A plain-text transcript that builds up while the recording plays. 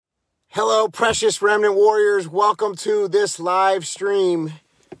Hello, precious Remnant Warriors. Welcome to this live stream.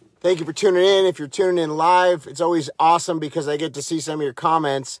 Thank you for tuning in. If you're tuning in live, it's always awesome because I get to see some of your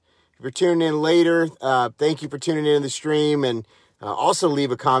comments. If you're tuning in later, thank you for tuning in the stream, and also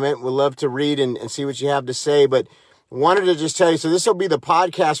leave a comment. We'd love to read and see what you have to say. But wanted to just tell you, so this will be the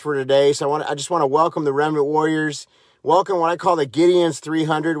podcast for today. So I just want to welcome the Remnant Warriors. Welcome what I call the Gideon's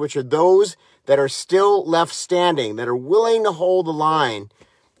 300, which are those that are still left standing, that are willing to hold the line.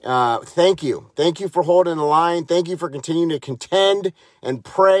 Thank you. Thank you for holding the line. Thank you for continuing to contend and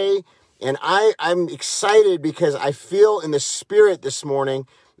pray. And I'm excited because I feel in the spirit this morning,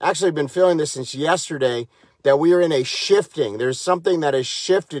 actually I've been feeling this since yesterday, that we are in a shifting. There's something that has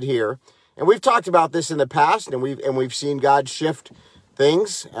shifted here. And we've talked about this in the past, and we've seen God shift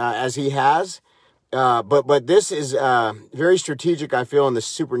things, as he has. But this is, very strategic, I feel, in the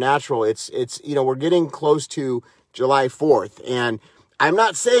supernatural. It's, we're getting close to July 4th, and I'm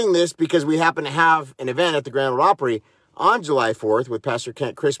not saying this because we happen to have an event at the Grand Ole Opry on July 4th with Pastor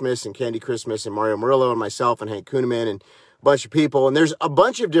Kent Christmas and Candy Christmas and Mario Murillo and myself and Hank Kuhneman and a bunch of people. And there's a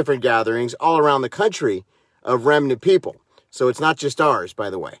bunch of different gatherings all around the country of remnant people. So it's not just ours, by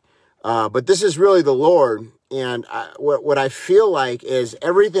the way. But this is really the Lord. And what I feel like is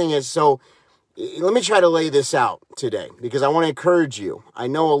everything is so. Let me try to lay this out today because I want to encourage you. I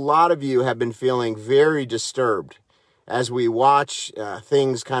know a lot of you have been feeling very disturbed as we watch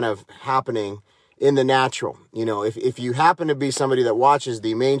things kind of happening in the natural. If you happen to be somebody that watches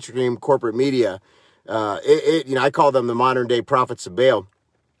the mainstream corporate media, I call them the modern day prophets of Baal.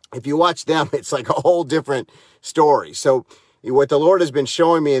 If you watch them, it's like a whole different story. So what the Lord has been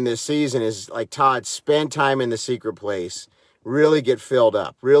showing me in this season is like, Todd, spend time in the secret place, really get filled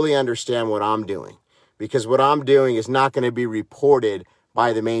up, really understand what I'm doing, because what I'm doing is not going to be reported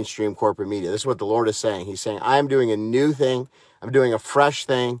by the mainstream corporate media. This is what the Lord is saying. He's saying, I am doing a new thing. I'm doing a fresh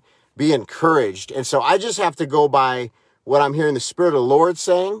thing. Be encouraged. And so I just have to go by what I'm hearing the Spirit of the Lord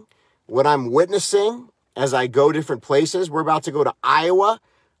saying, what I'm witnessing as I go different places. We're about to go to Iowa,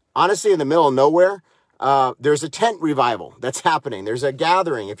 honestly, in the middle of nowhere. There's a tent revival that's happening. There's a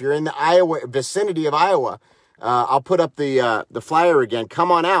gathering. If you're in the Iowa vicinity of Iowa, I'll put up the flyer again.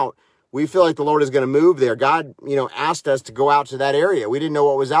 Come on out. We feel like the Lord is going to move there. God, asked us to go out to that area. We didn't know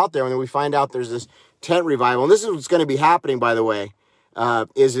what was out there. And then we find out there's this tent revival. And this is what's going to be happening, by the way,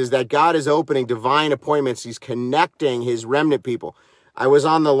 is that God is opening divine appointments. He's connecting his remnant people. I was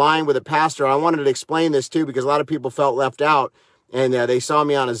on the line with a pastor. I wanted to explain this too, because a lot of people felt left out. And they saw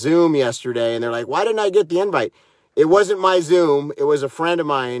me on a Zoom yesterday and they're like, why didn't I get the invite? It wasn't my Zoom. It was a friend of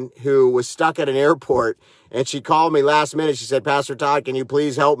mine who was stuck at an airport. And she called me last minute. She said, Pastor Todd, can you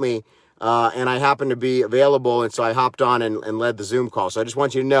please help me? And I happened to be available, and so I hopped on and led the Zoom call. So I just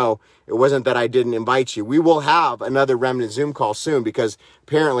want you to know, it wasn't that I didn't invite you. We will have another Remnant Zoom call soon because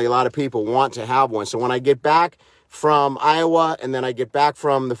apparently a lot of people want to have one. So when I get back from Iowa and then I get back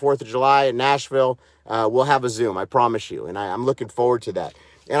from the 4th of July in Nashville, we'll have a Zoom, I promise you. And I'm looking forward to that.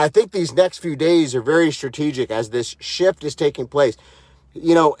 And I think these next few days are very strategic as this shift is taking place.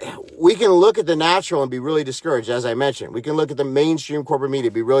 We can look at the natural and be really discouraged, as I mentioned. We can look at the mainstream corporate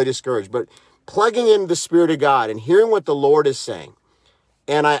media, be really discouraged. But plugging in the Spirit of God and hearing what the Lord is saying,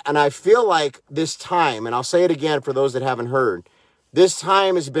 and I feel like this time, and I'll say it again for those that haven't heard, this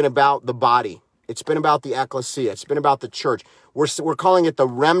time has been about the body. It's been about the ecclesia. It's been about the church. We're calling it the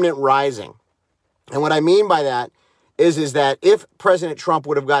remnant rising. And what I mean by that is that if President Trump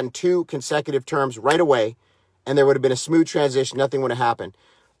would have gotten 2 consecutive terms right away, and there would have been a smooth transition, nothing would have happened.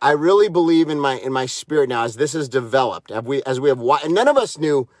 I really believe in my spirit now, as this has developed, and none of us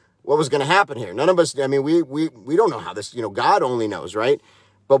knew what was going to happen here. None of us, we don't know how this, God only knows, right?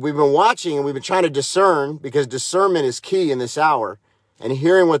 But we've been watching and we've been trying to discern, because discernment is key in this hour, and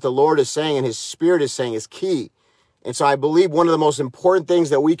hearing what the Lord is saying and his Spirit is saying is key. And so I believe one of the most important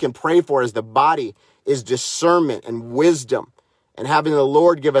things that we can pray for as the body is discernment and wisdom, and having the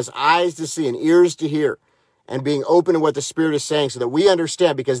Lord give us eyes to see and ears to hear, and being open to what the Spirit is saying so that we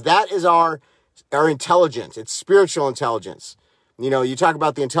understand, because that is our intelligence. It's spiritual intelligence. You talk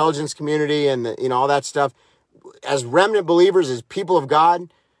about the intelligence community and all that stuff. As remnant believers, as people of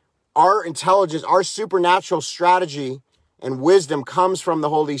God, our intelligence, our supernatural strategy and wisdom comes from the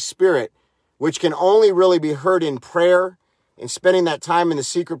Holy Spirit, which can only really be heard in prayer and spending that time in the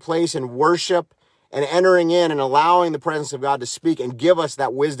secret place and worship and entering in and allowing the presence of God to speak and give us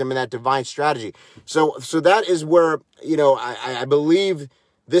that wisdom and that divine strategy. So that is where, I believe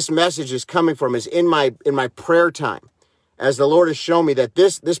this message is coming from, is in my prayer time, as the Lord has shown me that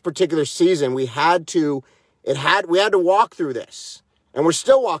this particular season, we had to walk through this, and we're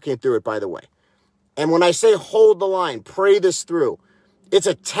still walking through it, by the way. And when I say hold the line, pray this through, it's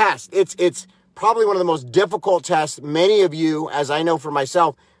a test. It's probably one of the most difficult tests many of you, as I know for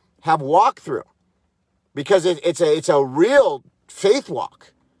myself, have walked through, because it's a real faith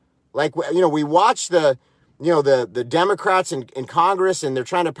walk. Like, we watch the Democrats in Congress, and they're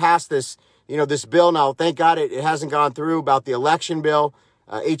trying to pass this, this bill. Now, thank God it hasn't gone through, about the election bill,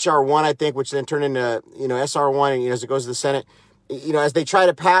 HR 1, I think, which then turned into, SR 1, and, as it goes to the Senate. As they try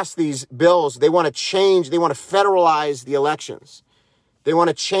to pass these bills, they want to federalize the elections. They want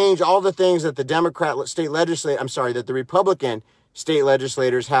to change all the things that the that the Republican state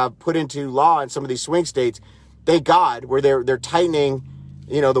legislators have put into law in some of these swing states. Thank God, where they're tightening,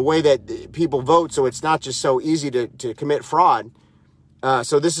 the way that people vote, so it's not just so easy to commit fraud.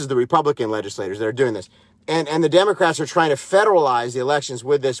 So this is the Republican legislators that are doing this. And the Democrats are trying to federalize the elections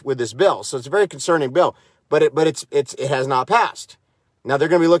with this bill. So it's a very concerning bill, but it has not passed. Now they're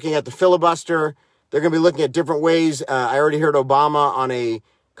going to be looking at the filibuster. They're going to be looking at different ways. I already heard Obama on a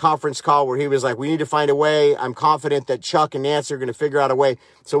conference call where he was like, we need to find a way. I'm confident that Chuck and Nancy are going to figure out a way.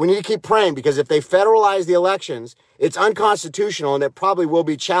 So we need to keep praying, because if they federalize the elections, it's unconstitutional, and it probably will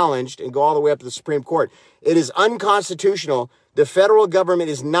be challenged and go all the way up to the Supreme Court. It is unconstitutional. The federal government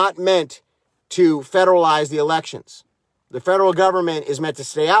is not meant to federalize the elections. The federal government is meant to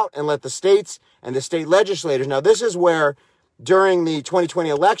stay out and let the states and the state legislators. Now, this is where during the 2020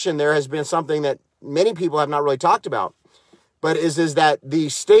 election, there has been something that many people have not really talked about, but is that the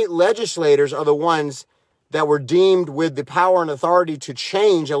state legislators are the ones that were deemed with the power and authority to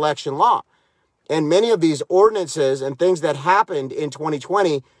change election law. And many of these ordinances and things that happened in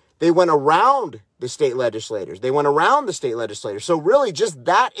 2020, they went around the state legislators. So really, just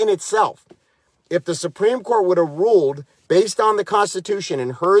that in itself, if the Supreme Court would have ruled based on the Constitution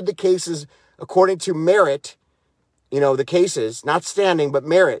and heard the cases according to merit, the cases, not standing, but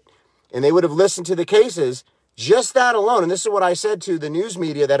merit, and they would have listened to the cases, just that alone. And this is what I said to the news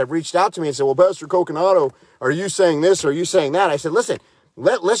media that have reached out to me and said, well, Pastor Coconato, are you saying this? Or are you saying that? I said, listen,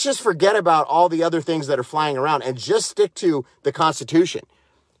 let's just forget about all the other things that are flying around and just stick to the Constitution.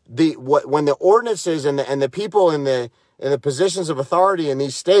 When the ordinances and the people in the positions of authority in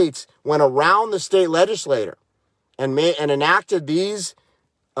these states went around the state legislator and enacted these,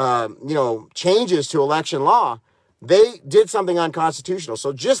 changes to election law, they did something unconstitutional.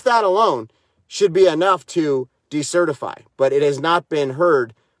 So just that alone should be enough to decertify. But it has not been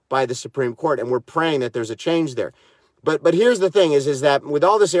heard by the Supreme Court, and we're praying that there's a change there. But here's the thing is that with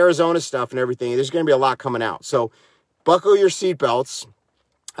all this Arizona stuff and everything, there's going to be a lot coming out. So buckle your seatbelts.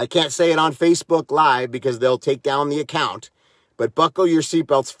 I can't say it on Facebook Live because they'll take down the account. But buckle your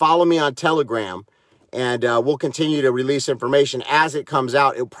seatbelts. Follow me on Telegram, and we'll continue to release information as it comes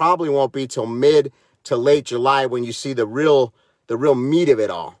out. It probably won't be till mid to late July when you see the real meat of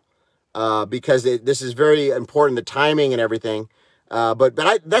it all, because this is very important, the timing and everything. But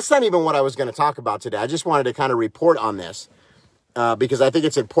that's not even what I was going to talk about today. I just wanted to kind of report on this because I think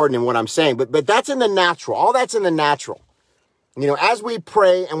it's important in what I'm saying. But that's in the natural. All that's in the natural. As we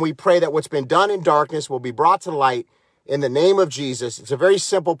pray, and we pray that what's been done in darkness will be brought to light in the name of Jesus. It's a very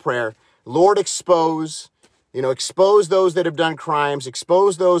simple prayer. Lord, expose those that have done crimes,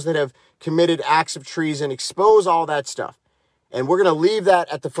 expose those that have committed acts of treason, expose all that stuff. And we're going to leave that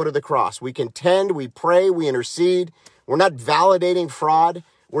at the foot of the cross. We contend, we pray, we intercede. We're not validating fraud.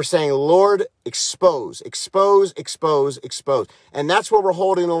 We're saying, Lord, expose. And that's where we're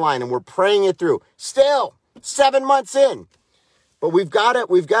holding the line, and we're praying it through. Still, 7 months in. But we've got to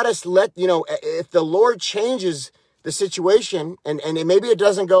let, if the Lord changes the situation, and maybe it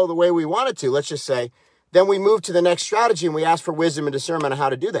doesn't go the way we want it to, let's just say, then we move to the next strategy and we ask for wisdom and discernment on how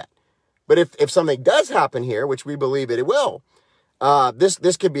to do that. But if something does happen here, which we believe it will,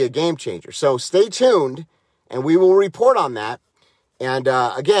 this could be a game changer. So stay tuned, and we will report on that. And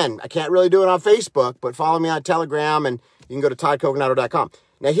again, I can't really do it on Facebook, but follow me on Telegram, and you can go to toddcoconato.com.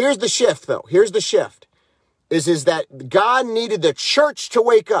 Now, here's the shift, though. Here's the shift. Is that God needed the church to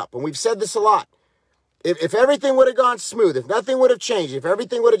wake up. And we've said this a lot. If everything would have gone smooth, if nothing would have changed, if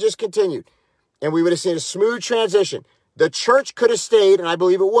everything would have just continued, and we would have seen a smooth transition, the church could have stayed, and I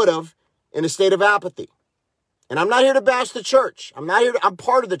believe it would have, in a state of apathy. And I'm not here to bash the church. I'm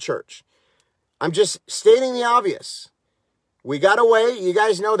part of the church. I'm just stating the obvious. We got away. You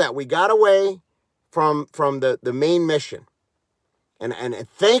guys know that. We got away from the main mission. And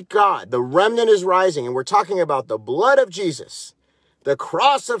thank God, the remnant is rising. And we're talking about the blood of Jesus, the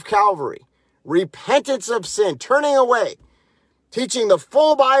cross of Calvary, repentance of sin, turning away, teaching the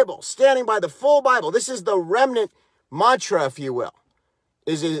full Bible, standing by the full Bible. This is the remnant mantra, if you will,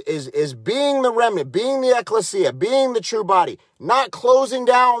 is being the remnant, being the ecclesia, being the true body, not closing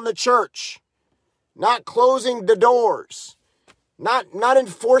down the church, not closing the doors, Not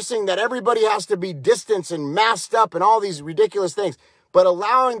enforcing that everybody has to be distanced and masked up and all these ridiculous things, but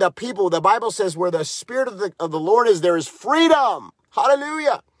allowing the people. The Bible says where the Spirit of the Lord is, there is freedom.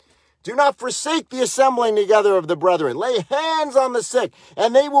 Hallelujah. Do not forsake the assembling together of the brethren. Lay hands on the sick,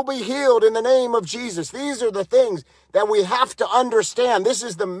 and they will be healed in the name of Jesus. These are the things that we have to understand. This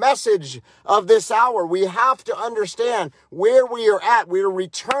is the message of this hour. We have to understand where we are at. We are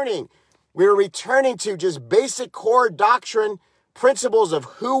returning to just basic core doctrine, principles of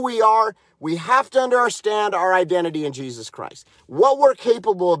who we are. We have to understand our identity in Jesus Christ, what we're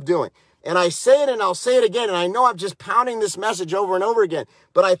capable of doing. And I say it and I'll say it again, and I know I'm just pounding this message over and over again,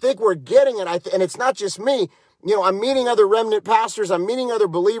 but I think we're getting it. And it's not just me. I'm meeting other remnant pastors. I'm meeting other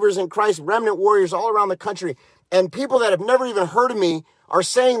believers in Christ, remnant warriors all around the country. And people that have never even heard of me are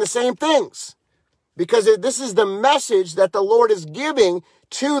saying the same things, because this is the message that the Lord is giving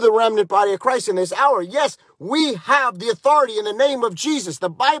to the remnant body of Christ in this hour. Yes, we have the authority in the name of Jesus. The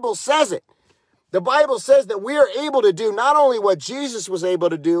Bible says it. The Bible says that we are able to do not only what Jesus was able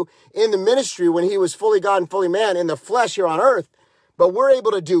to do in the ministry when he was fully God and fully man in the flesh here on earth, but we're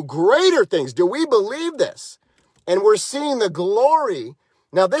able to do greater things. Do we believe this? And we're seeing the glory.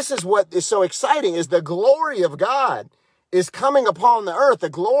 Now, this is what is so exciting, is the glory of God is coming upon the earth. The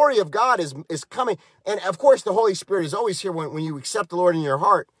glory of God is coming. And of course, the Holy Spirit is always here when you accept the Lord in your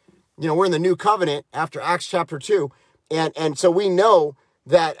heart. We're in the new covenant after Acts chapter 2. And so we know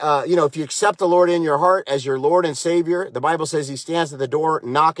that, if you accept the Lord in your heart as your Lord and Savior, the Bible says he stands at the door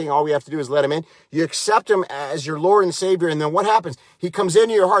knocking. All we have to do is let him in. You accept him as your Lord and Savior. And then what happens? He comes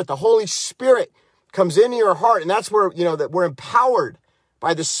into your heart. The Holy Spirit comes into your heart. And that's where, that we're empowered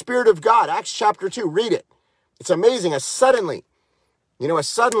by the Spirit of God. Acts chapter 2, read it. It's amazing. A suddenly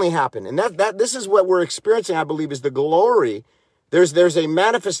happened. And this is what we're experiencing, I believe, is the glory. There's a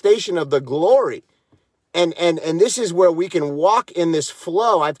manifestation of the glory. And this is where we can walk in this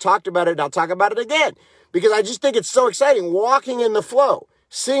flow. I've talked about it, and I'll talk about it again, because I just think it's so exciting, walking in the flow,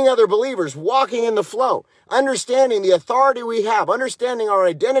 seeing other believers walking in the flow, understanding the authority we have, understanding our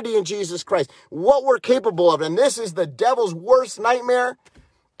identity in Jesus Christ, what we're capable of. And this is the devil's worst nightmare.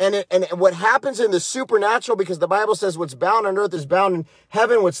 And what happens in the supernatural, because the Bible says what's bound on earth is bound in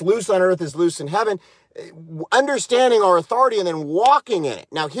heaven, what's loose on earth is loose in heaven, understanding our authority and then walking in it.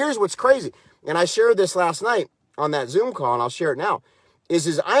 Now, here's what's crazy. And I shared this last night on that Zoom call, and I'll share it now,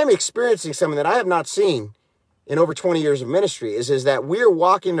 is I'm experiencing something that I have not seen in over 20 years of ministry, is that we're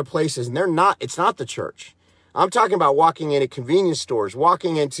walking into places, and it's not the church. I'm talking about walking into convenience stores,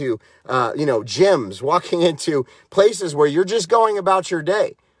 walking into, gyms, walking into places where you're just going about your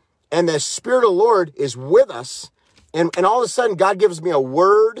day. And the Spirit of the Lord is with us. And all of a sudden, God gives me a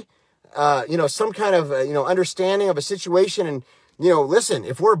word, some kind of, understanding of a situation. And, listen,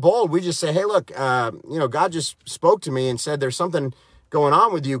 if we're bold, we just say, hey, look, God just spoke to me and said, there's something going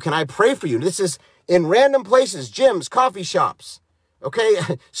on with you. Can I pray for you? This is in random places, gyms, coffee shops, okay,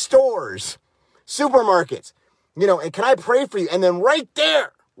 stores, supermarkets, and can I pray for you? And then right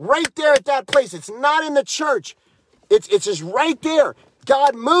there at that place, it's not in the church. It's just right there.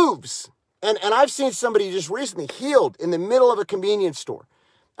 God moves. And I've seen somebody just recently healed in the middle of a convenience store.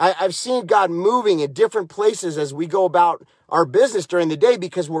 I've seen God moving in different places as we go about our business during the day,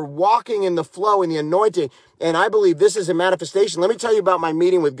 because we're walking in the flow and the anointing. And I believe this is a manifestation. Let me tell you about my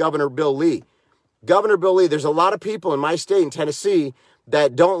meeting with Governor Bill Lee. Governor Bill Lee, there's a lot of people in my state in Tennessee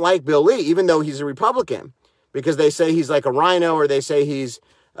that don't like Bill Lee, even though he's a Republican, because they say he's like a rhino, or they say he's,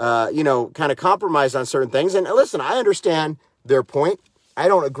 kind of compromised on certain things. And listen, I understand their point. I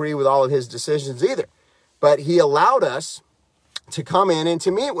don't agree with all of his decisions either, but he allowed us to come in and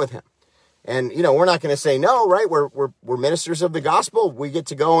to meet with him. And, we're not going to say no, right? We're ministers of the gospel. We get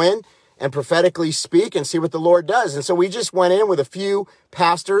to go in and prophetically speak and see what the Lord does. And so we just went in with a few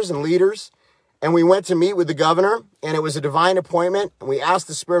pastors and leaders, and we went to meet with the governor, and it was a divine appointment. And we asked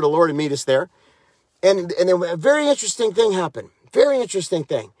the Spirit of the Lord to meet us there. And then a very interesting thing happened. Very interesting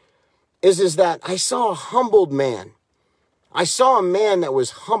thing is that I saw a humbled man. I saw a man that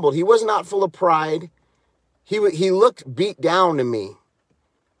was humbled. He was not full of pride. He looked beat down to me.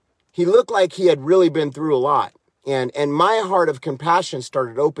 He looked like he had really been through a lot. And my heart of compassion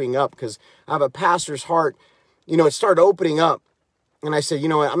started opening up, because I have a pastor's heart. It started opening up. And I said, you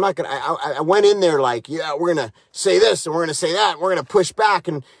know what, I'm not going to, I went in there like, yeah, we're going to say this and we're going to say that. And we're going to push back.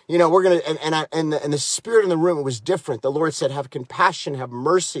 And, we're going to, and the spirit in the room, it was different. The Lord said, have compassion, have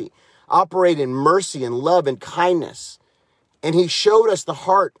mercy, operate in mercy and love and kindness. And he showed us the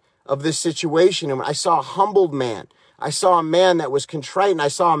heart of this situation. And I saw a humbled man. I saw a man that was contrite, and I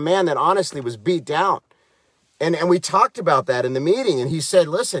saw a man that honestly was beat down. And we talked about that in the meeting. And he said,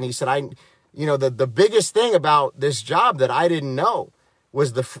 listen, he said, the biggest thing about this job that I didn't know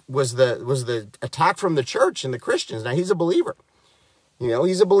was the attack from the church and the Christians. Now, he's a believer.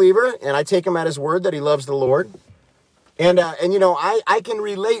 He's a believer, and I take him at his word that he loves the Lord. And I can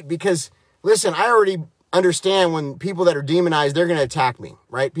relate because, listen, I already understand when people that are demonized, they're going to attack me,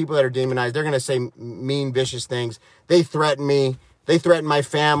 right? People that are demonized, they're going to say mean, vicious things. They threaten me. They threaten my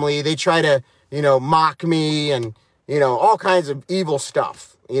family. They try to, mock me and, all kinds of evil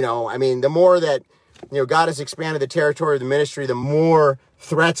stuff. The more that, God has expanded the territory of the ministry, the more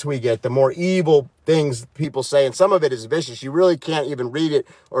threats we get, the more evil things people say. And some of it is vicious. You really can't even read it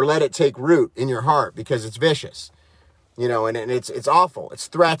or let it take root in your heart because it's vicious. And it's awful. It's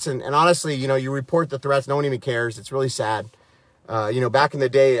threats. And honestly, you report the threats. No one even cares. It's really sad. Back in the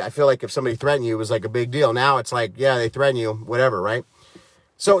day, I feel like if somebody threatened you, it was like a big deal. Now it's like, yeah, they threaten you, whatever, right?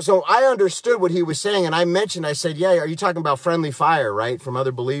 So I understood what he was saying. And I said, yeah, are you talking about friendly fire, right? From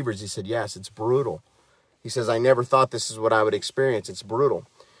other believers? He said, yes, it's brutal. He says, I never thought this is what I would experience. It's brutal.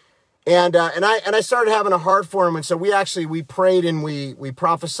 And I started having a heart for him. And so we prayed and we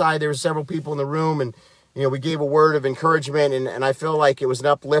prophesied. There were several people in the room, and we gave a word of encouragement, and I feel like it was an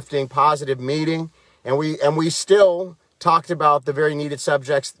uplifting, positive meeting. And we still talked about the very needed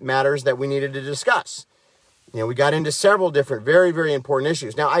matters that we needed to discuss. We got into several different, very, very important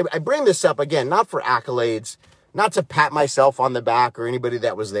issues. Now, I bring this up again, not for accolades, not to pat myself on the back or anybody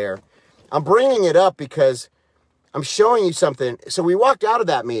that was there. I'm bringing it up because I'm showing you something. So we walked out of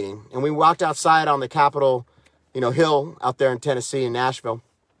that meeting, and we walked outside on the Capitol, Hill out there in Tennessee, in Nashville.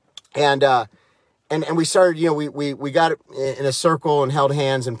 And we started, we got in a circle and held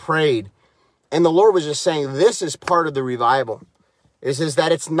hands and prayed. And the Lord was just saying, this is part of the revival. Is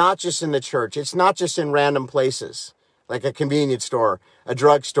that it's not just in the church. It's not just in random places, like a convenience store, a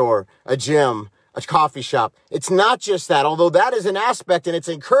drugstore, a gym, a coffee shop. It's not just that, although that is an aspect, and it's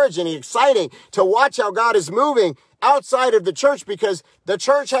encouraging and exciting to watch how God is moving outside of the church, because the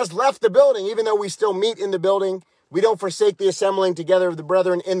church has left the building, even though we still meet in the building. We don't forsake the assembling together of the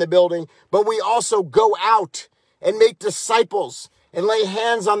brethren in the building, but we also go out and make disciples and lay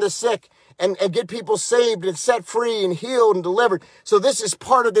hands on the sick and get people saved and set free and healed and delivered. So this is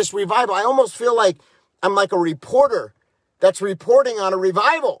part of this revival. I almost feel like I'm like a reporter that's reporting on a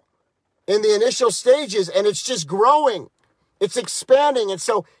revival in the initial stages, and it's just growing. It's expanding. And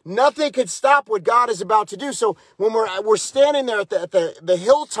so nothing could stop what God is about to do. So when we're standing there at the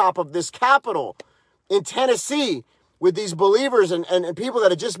hilltop of this Capitol in Tennessee with these believers and people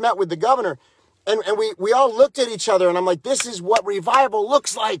that had just met with the governor, and we all looked at each other, and I'm like, this is what revival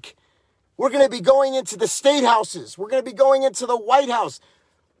looks like. We're going to be going into the state houses. We're going to be going into the White House.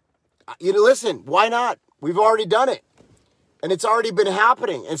 Listen, why not? We've already done it. And it's already been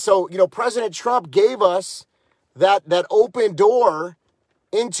happening. And so, President Trump gave us that open door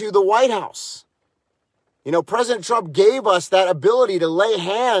into the White House. President Trump gave us that ability to lay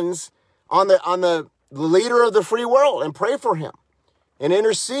hands on the leader of the free world and pray for him and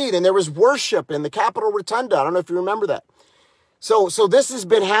intercede. And there was worship in the Capitol Rotunda. I don't know if you remember that. So this has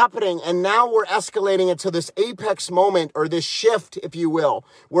been happening, and now we're escalating into this apex moment, or this shift, if you will,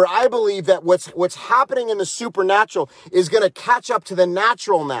 where I believe that what's happening in the supernatural is going to catch up to the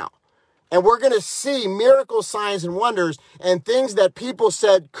natural now. And we're going to see miracle signs and wonders and things that people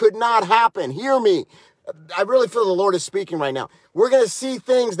said could not happen. Hear me. I really feel the Lord is speaking right now. We're going to see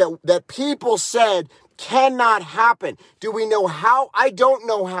things that people said cannot happen. Do we know how? I don't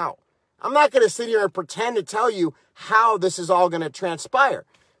know how. I'm not going to sit here and pretend to tell you how this is all going to transpire.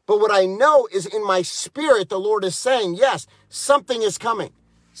 But what I know is in my spirit, the Lord is saying, yes, something is coming.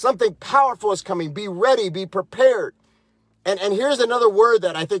 Something powerful is coming. Be ready, be prepared. And here's another word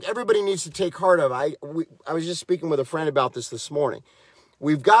that I think everybody needs to take heart of. I was just speaking with a friend about this morning.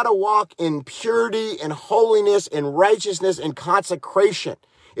 We've got to walk in purity and holiness and righteousness and consecration.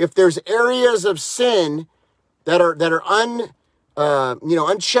 If there's areas of sin that are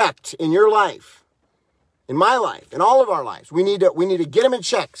unchecked in your life, in my life, in all of our lives, we need to get them in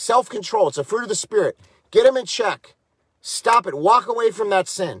check. Self-control. It's a fruit of the Spirit. Get them in check. Stop it. Walk away from that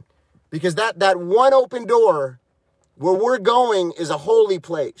sin, because that one open door where we're going is a holy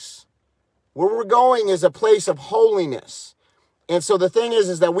place. Where we're going is a place of holiness. And so the thing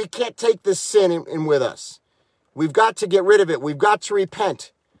is that we can't take this sin in with us. We've got to get rid of it. We've got to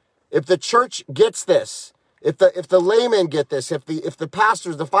repent. If the church gets this, if the laymen get this, if the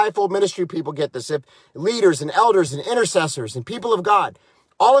pastors, the fivefold ministry people get this, if leaders and elders and intercessors and people of God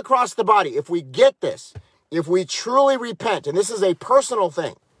all across the body, if we get this, if we truly repent, and this is a personal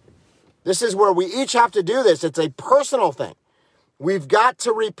thing, this is where we each have to do this. It's a personal thing. We've got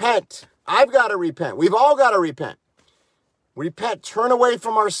to repent. I've got to repent. We've all got to repent. Repent, turn away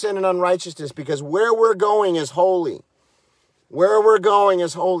from our sin and unrighteousness, because where we're going is holy. Where we're going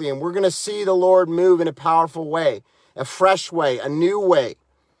is holy, and we're going to see the Lord move in a powerful way, a fresh way, a new way.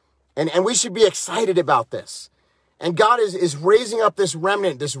 And we should be excited about this. And God is raising up this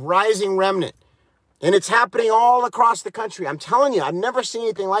remnant, this rising remnant. And it's happening all across the country. I'm telling you, I've never seen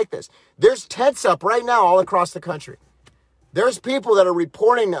anything like this. There's tents up right now all across the country. There's people that are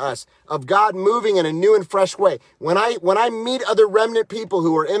reporting to us of God moving in a new and fresh way. When I meet other remnant people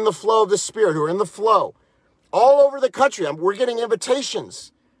who are in the flow of the Spirit, who are in the flow, all over the country, we're getting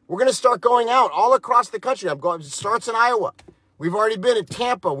invitations. We're going to start going out all across the country. It starts in Iowa. We've already been in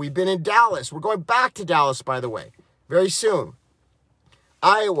Tampa. We've been in Dallas. We're going back to Dallas, by the way, very soon.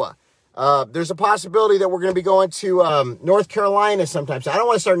 Iowa. There's a possibility that we're going to be going to North Carolina sometime. So I don't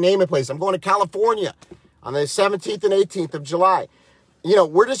want to start naming places. I'm going to California on the 17th and 18th of July. You know,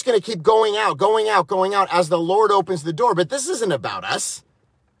 we're just going to keep going out as the Lord opens the door. But this isn't about us.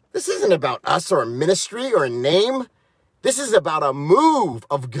 This isn't about us or a ministry or a name. This is about a move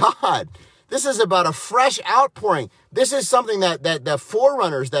of God. This is about a fresh outpouring. This is something that the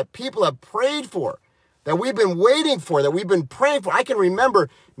forerunners, that people have prayed for, that we've been waiting for, that we've been praying for. I can remember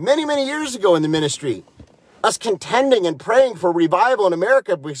many, many years ago in the ministry, us contending and praying for revival in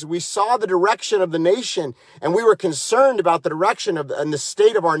America because we saw the direction of the nation and we were concerned about the direction and the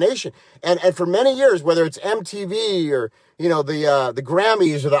state of our nation. And for many years, whether it's MTV or, you know, the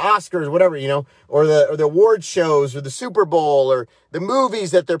Grammys or the Oscars, whatever, you know, or the award shows or the Super Bowl or the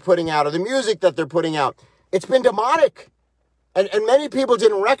movies that they're putting out or the music that they're putting out, it's been demonic. And many people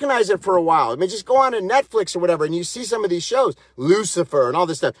didn't recognize it for a while. I mean, just go on to Netflix or whatever, and you see some of these shows, Lucifer and all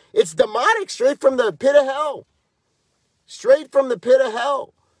this stuff. It's demonic, straight from the pit of hell. Straight from the pit of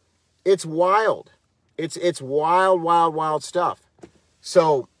hell. It's wild. It's wild, wild, wild stuff.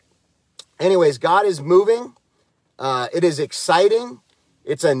 So, anyways, God is moving. It is exciting.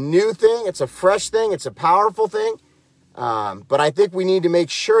 It's a new thing. It's a fresh thing. It's a powerful thing. But I think we need to make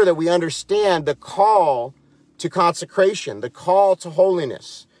sure that we understand the call to consecration, the call to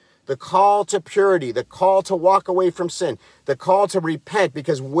holiness, the call to purity, the call to walk away from sin, the call to repent,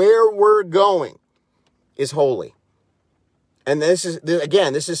 because where we're going is holy. And this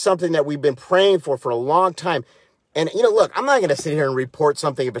is something that we've been praying for a long time. And, you know, look, I'm not going to sit here and report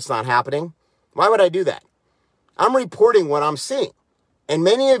something if it's not happening. Why would I do that? I'm reporting what I'm seeing. And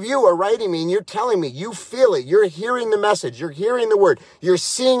many of you are writing me and you're telling me you feel it. You're hearing the message. You're hearing the word. You're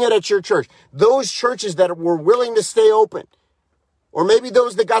seeing it at your church. Those churches that were willing to stay open, or maybe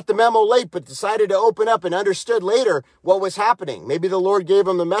those that got the memo late but decided to open up and understood later what was happening. Maybe the Lord gave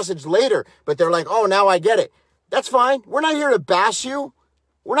them the message later, but they're like, oh, now I get it. That's fine. We're not here to bash you.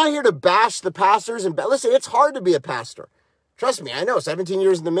 We're not here to bash the pastors. And listen, it's hard to be a pastor. Trust me, I know, 17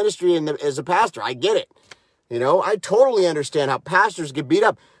 years in the ministry and as a pastor, I get it. You know, I totally understand how pastors get beat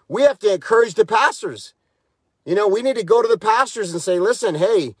up. We have to encourage the pastors. You know, we need to go to the pastors and say, listen,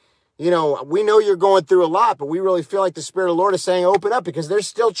 hey, you know, we know you're going through a lot, but we really feel like the Spirit of the Lord is saying open up, because there's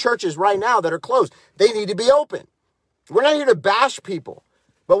still churches right now that are closed. They need to be open. We're not here to bash people.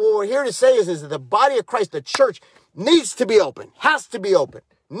 But what we're here to say is that the body of Christ, the church, needs to be open, has to be open.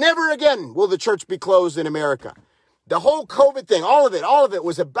 Never again will the church be closed in America. The whole COVID thing, all of it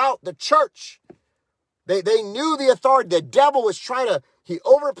was about the church. They knew the authority. The devil was he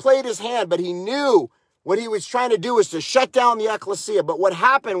overplayed his hand, but he knew what he was trying to do was to shut down the ecclesia. But what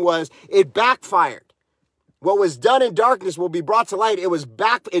happened was it backfired. What was done in darkness will be brought to light. It's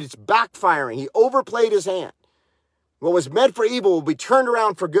backfiring. He overplayed his hand. What was meant for evil will be turned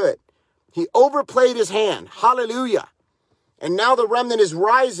around for good. He overplayed his hand. Hallelujah. And now the remnant is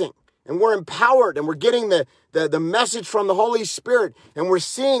rising. And we're empowered, and we're getting the message from the Holy Spirit, and we're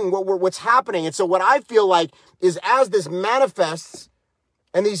seeing what's happening. And so what I feel like is, as this manifests,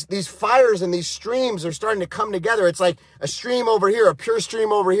 and these fires and these streams are starting to come together, it's like a stream over here, a pure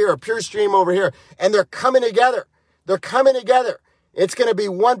stream over here, a pure stream over here, and they're coming together. They're coming together. It's going to be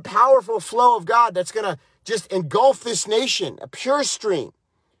one powerful flow of God that's going to just engulf this nation, a pure stream.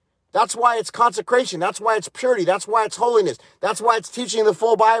 That's why it's consecration. That's why it's purity. That's why it's holiness. That's why it's teaching the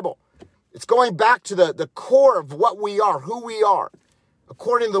full Bible. It's going back to the core of what we are, who we are,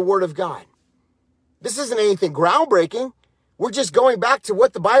 according to the Word of God. This isn't anything groundbreaking. We're just going back to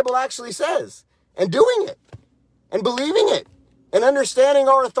what the Bible actually says and doing it and believing it and understanding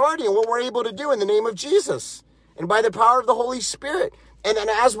our authority and what we're able to do in the name of Jesus and by the power of the Holy Spirit. And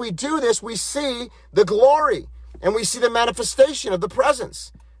as we do this, we see the glory and we see the manifestation of the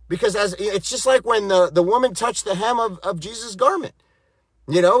presence. Because it's just like when the woman touched the hem of Jesus' garment.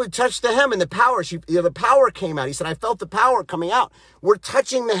 You know, he touched the hem and the power. The power came out. He said, I felt the power coming out. We're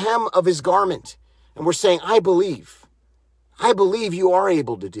touching the hem of his garment. And we're saying, I believe. I believe you are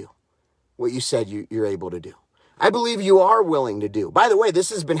able to do what you said you're able to do. I believe you are willing to do. By the way, this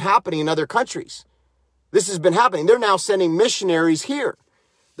has been happening in other countries. This has been happening. They're now sending missionaries here.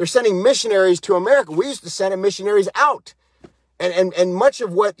 They're sending missionaries to America. We used to send missionaries out. And much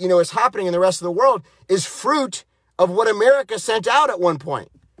of what, is happening in the rest of the world is fruit of what America sent out at one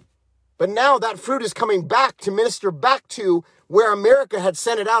point. But now that fruit is coming back to minister back to where America had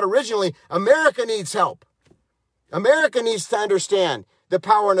sent it out originally. America needs help. America needs to understand the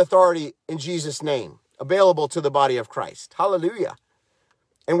power and authority in Jesus' name available to the body of Christ. Hallelujah.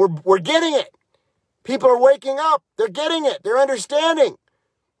 And we're getting it. People are waking up. They're getting it. They're understanding.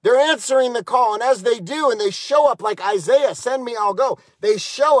 They're answering the call. And as they do, and they show up like Isaiah, send me, I'll go. They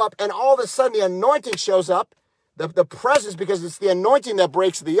show up, and all of a sudden the anointing shows up. The presence, because it's the anointing that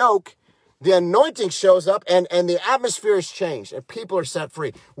breaks the yoke. The anointing shows up, and the atmosphere is changed, and people are set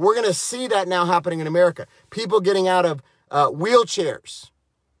free. We're going to see that now happening in America. People getting out of wheelchairs.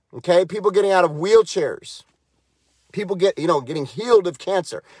 Okay? People getting out of wheelchairs. People getting healed of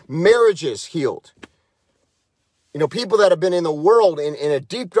cancer. Marriages healed. People that have been in the world in a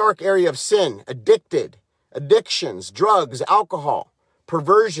deep, dark area of sin, addictions, drugs, alcohol,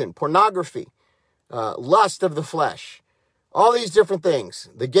 perversion, pornography, lust of the flesh, all these different things,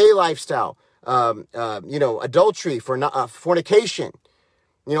 the gay lifestyle, adultery, fornication,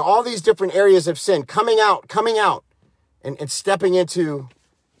 all these different areas of sin coming out and stepping into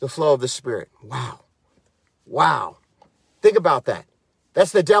the flow of the Spirit. Wow. Think about that.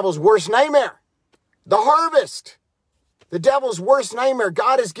 That's the devil's worst nightmare. The harvest. The devil's worst nightmare.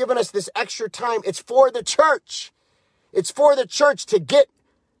 God has given us this extra time. It's for the church. It's for the church to get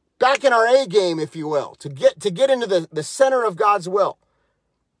back in our A game, if you will, to get into the center of God's will,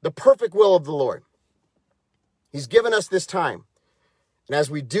 the perfect will of the Lord. He's given us this time. And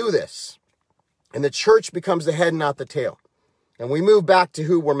as we do this, and the church becomes the head and not the tail, and we move back to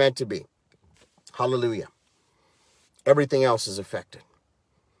who we're meant to be. Hallelujah. Everything else is affected.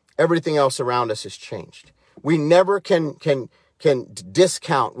 Everything else around us is changed. We never can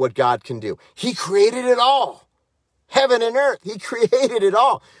discount what God can do. He created it all. Heaven and earth. He created it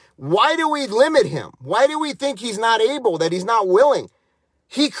all. Why do we limit him? Why do we think he's not able, that he's not willing?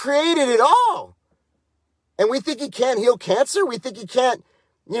 He created it all. And we think he can't heal cancer. We think he can't,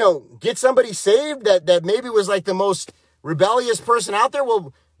 get somebody saved that maybe was like the most rebellious person out there.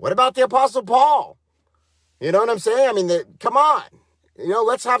 Well, what about the Apostle Paul? You know what I'm saying? I mean, come on.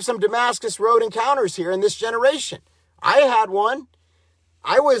 Let's have some Damascus Road encounters here in this generation. I had one.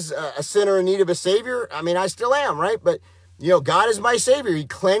 I was a sinner in need of a Savior. I mean, I still am, right? But, God is my Savior. He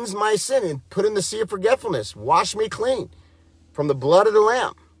cleansed my sin and put in the sea of forgetfulness. Washed me clean from the blood of the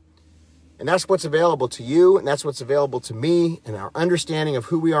Lamb. And that's what's available to you, and that's what's available to me, and our understanding of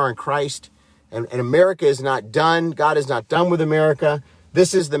who we are in Christ. And America is not done. God is not done with America.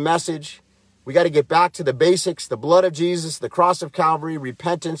 This is the message. We got to get back to the basics, the blood of Jesus, the cross of Calvary,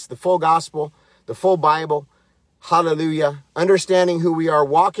 repentance, the full gospel, the full Bible. Hallelujah. Understanding who we are,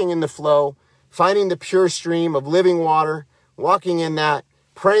 walking in the flow, finding the pure stream of living water, walking in that,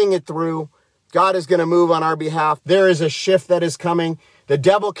 praying it through. God is going to move on our behalf. There is a shift that is coming. The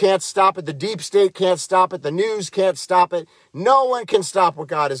devil can't stop it. The deep state can't stop it. The news can't stop it. No one can stop what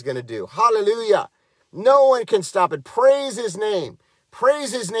God is going to do. Hallelujah. No one can stop it. Praise his name.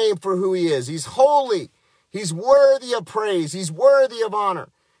 Praise his name for who he is. He's holy. He's worthy of praise. He's worthy of honor.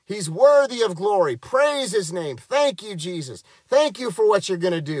 He's worthy of glory. Praise his name. Thank you, Jesus. Thank you for what you're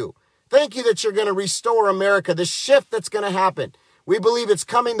going to do. Thank you that you're going to restore America. The shift that's going to happen. We believe it's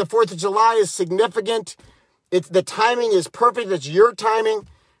coming. The 4th of July is significant. The timing is perfect. It's your timing.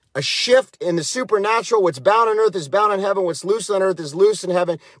 A shift in the supernatural. What's bound on earth is bound in heaven. What's loose on earth is loose in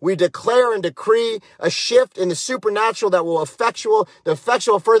heaven. We declare and decree a shift in the supernatural that will the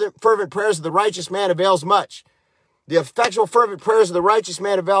effectual fervent prayers of the righteous man avails much. The effectual fervent prayers of the righteous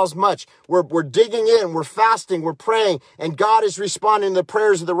man avails much. We're digging in. We're fasting. We're praying. And God is responding to the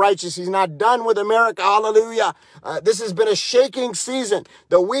prayers of the righteous. He's not done with America. Hallelujah. This has been a shaking season.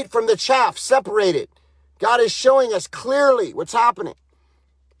 The wheat from the chaff separated. God is showing us clearly what's happening.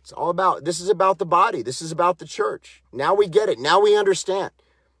 This is about the body. This is about the church. Now we get it. Now we understand.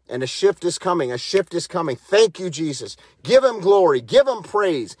 And a shift is coming. A shift is coming. Thank you, Jesus. Give him glory. Give him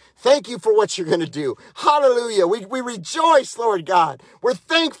praise. Thank you for what you're going to do. Hallelujah. We rejoice, Lord God. We're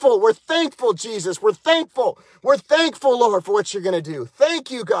thankful. We're thankful, Jesus. We're thankful. We're thankful, Lord, for what you're going to do. Thank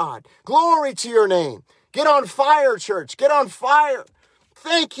you, God. Glory to your name. Get on fire, church. Get on fire.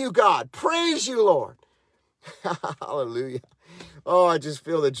 Thank you, God. Praise you, Lord. Hallelujah. Oh, I just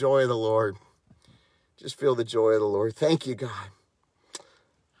feel the joy of the Lord. Just feel the joy of the Lord. Thank you, God.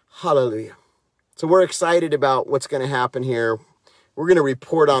 Hallelujah. So we're excited about what's going to happen here. We're going to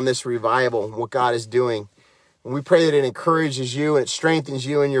report on this revival and what God is doing. And we pray that it encourages you and it strengthens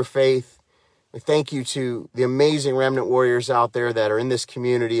you in your faith. We thank you to the amazing remnant warriors out there that are in this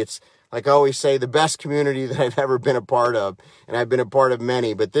community. It's, like I always say, the best community that I've ever been a part of. And I've been a part of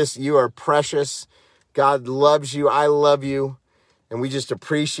many. But you are precious. God loves you. I love you. And we just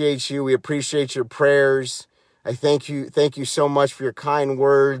appreciate you. We appreciate your prayers. I thank you so much for your kind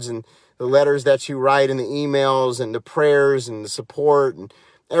words and the letters that you write and the emails and the prayers and the support and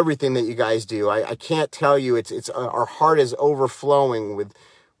everything that you guys do. I can't tell you, it's our heart is overflowing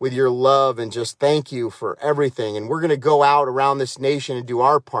with your love, and just thank you for everything. And we're going to go out around this nation and do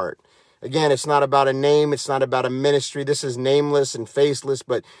our part. Again, it's not about a name. It's not about a ministry. This is nameless and faceless,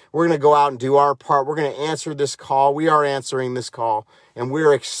 but we're going to go out and do our part. We're going to answer this call. We are answering this call, and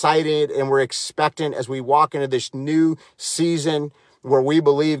we're excited and we're expectant as we walk into this new season where we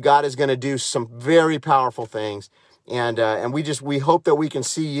believe God is going to do some very powerful things. And we hope that we can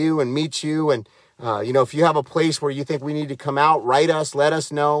see you and meet you. And, if you have a place where you think we need to come out, write us, let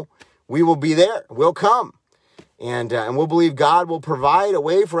us know. We will be there. We'll come. And we'll believe God will provide a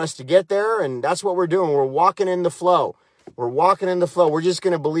way for us to get there. And that's what we're doing. We're walking in the flow. We're walking in the flow. We're just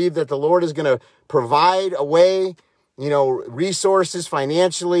going to believe that the Lord is going to provide a way, resources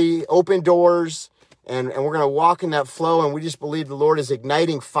financially, open doors. And we're going to walk in that flow, and we just believe the Lord is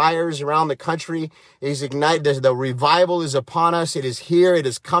igniting fires around the country. He's ignited, the revival is upon us. It is here. It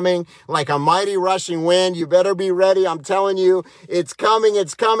is coming like a mighty rushing wind. You better be ready. I'm telling you, it's coming.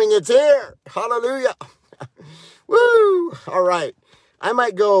 It's coming. It's here. Hallelujah. Woo. All right. I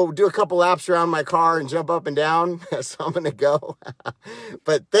might go do a couple laps around my car and jump up and down. So I'm going to go.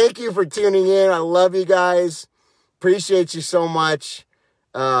 But thank you for tuning in. I love you guys. Appreciate you so much.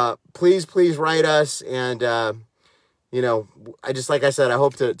 Please write us. And, like I said, I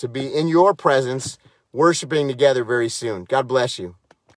hope to be in your presence, worshiping together very soon. God bless you.